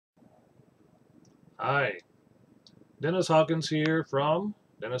Hi, Dennis Hawkins here from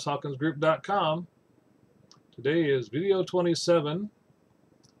DennisHawkinsGroup.com. Today is video 27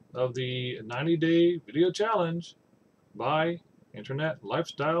 of the 90-day video challenge by Internet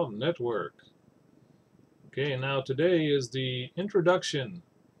Lifestyle Network. Okay, now today is the introduction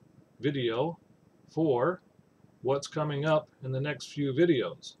video for what's coming up in the next few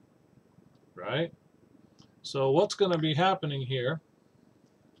videos, right? So what's going to be happening here,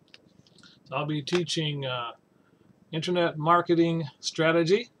 I'll be teaching internet marketing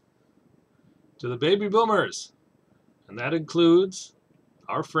strategy to the baby boomers, and that includes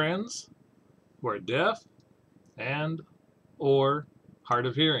our friends who are deaf and or hard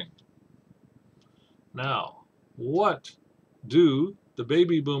of hearing. Now, what do the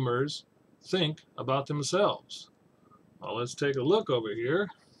baby boomers think about themselves? Well, let's take a look over here.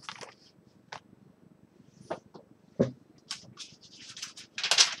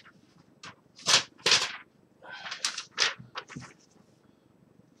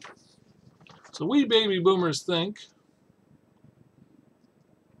 So we baby boomers think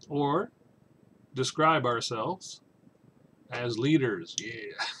or describe ourselves as leaders.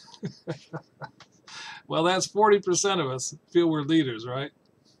 Yeah. Well, that's 40% of us feel we're leaders, right?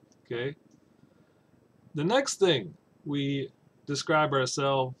 Okay. The next thing we describe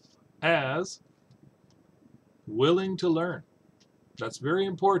ourselves as willing to learn. That's very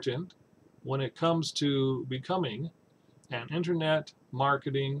important when it comes to becoming an internet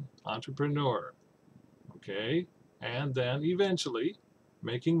marketing entrepreneur. Okay. And then eventually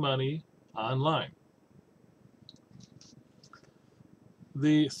making money online.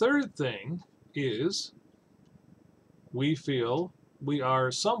 The third thing is we feel we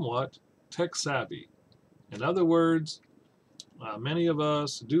are somewhat tech savvy. In other words, many of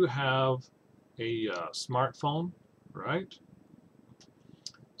us do have a smartphone, right?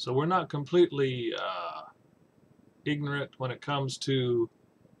 So we're not completely ignorant when it comes to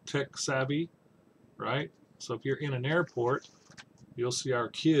tech savvy, right? So if you're in an airport, you'll see our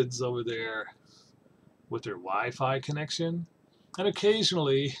kids over there with their Wi-Fi connection, and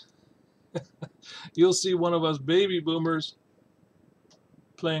occasionally you'll see one of us baby boomers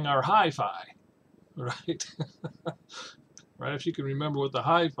playing our hi-fi, right? Right, if you can remember what the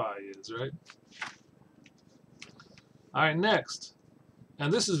hi-fi is, right? All right, next,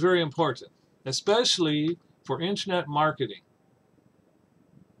 and this is very important, especially for internet marketing.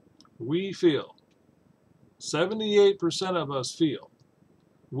 We feel, 78% of us feel,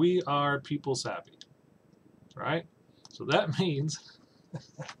 we are people savvy, right? So that means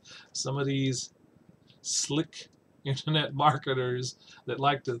some of these slick internet marketers that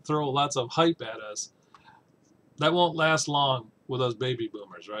like to throw lots of hype at us, that won't last long with us baby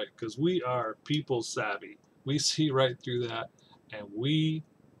boomers, right? Because we are people savvy. We see right through that, and we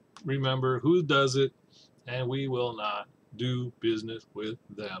remember who does it, and we will not do business with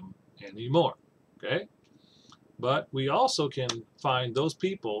them anymore, okay? But we also can find those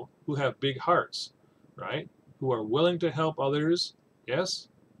people who have big hearts, right? Who are willing to help others, yes,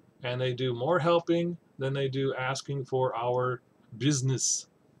 and they do more helping than they do asking for our business.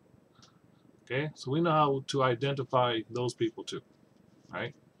 Okay, so we know how to identify those people too,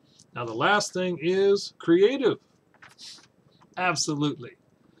 right? Now the last thing is creative. Absolutely.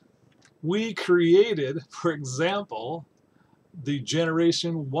 We created, for example, the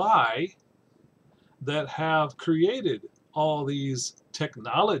Generation Y that have created all these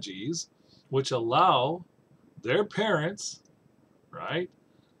technologies which allow their parents, right,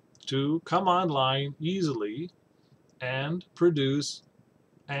 to come online easily and produce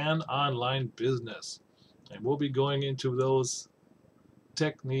an online business. And we'll be going into those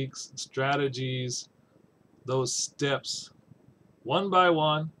techniques, strategies, those steps one by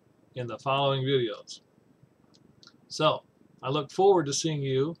one in the following videos. So I look forward to seeing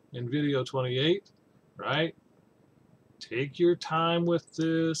you in video 28, right? Take your time with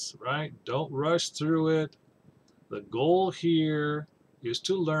this, right? Don't rush through it. The goal here is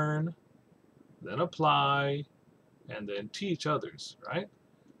to learn, then apply, and then teach others, right?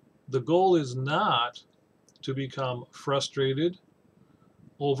 The goal is not to become frustrated,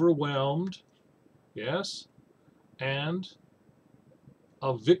 overwhelmed, yes, and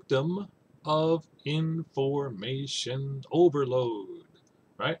a victim of information overload,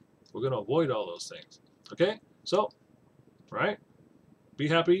 right? We're going to avoid all those things, okay? So, right, be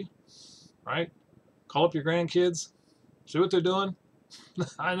happy, right? Call up your grandkids, see what they're doing.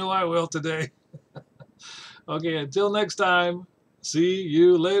 I know I will today. Okay, until next time, see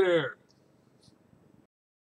you later.